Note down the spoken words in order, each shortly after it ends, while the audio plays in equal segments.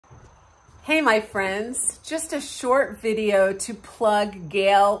Hey, my friends, just a short video to plug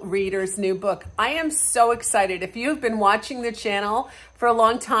Gail Reader's new book. I am so excited. If you've been watching the channel for a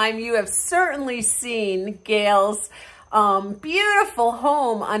long time, you have certainly seen Gail's beautiful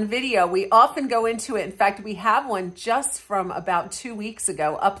home on video. We often go into it. In fact, we have one just from about 2 weeks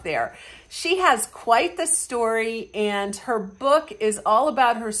ago up there. She has quite the story, and her book is all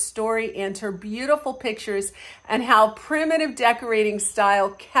about her story and her beautiful pictures and how primitive decorating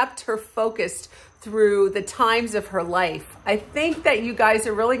style kept her focused through the times of her life. I think that you guys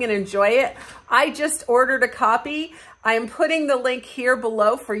are really going to enjoy it. I just ordered a copy. I am putting the link here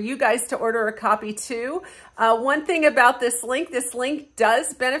below for you guys to order a copy too. One thing about this link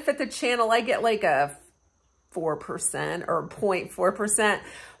does benefit the channel. I get like a 4% or 0.4%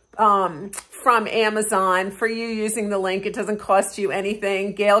 from Amazon for you using the link. It doesn't cost you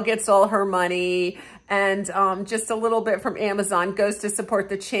anything. Gail gets all her money, and just a little bit from Amazon goes to support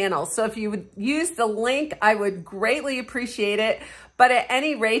the channel. So if you would use the link, I would greatly appreciate it. But at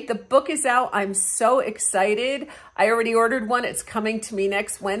any rate, the book is out. I'm so excited. I already ordered one. It's coming to me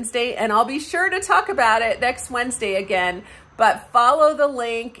next Wednesday, and I'll be sure to talk about it next Wednesday again. But follow the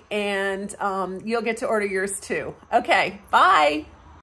link, and you'll get to order yours too. Okay, bye.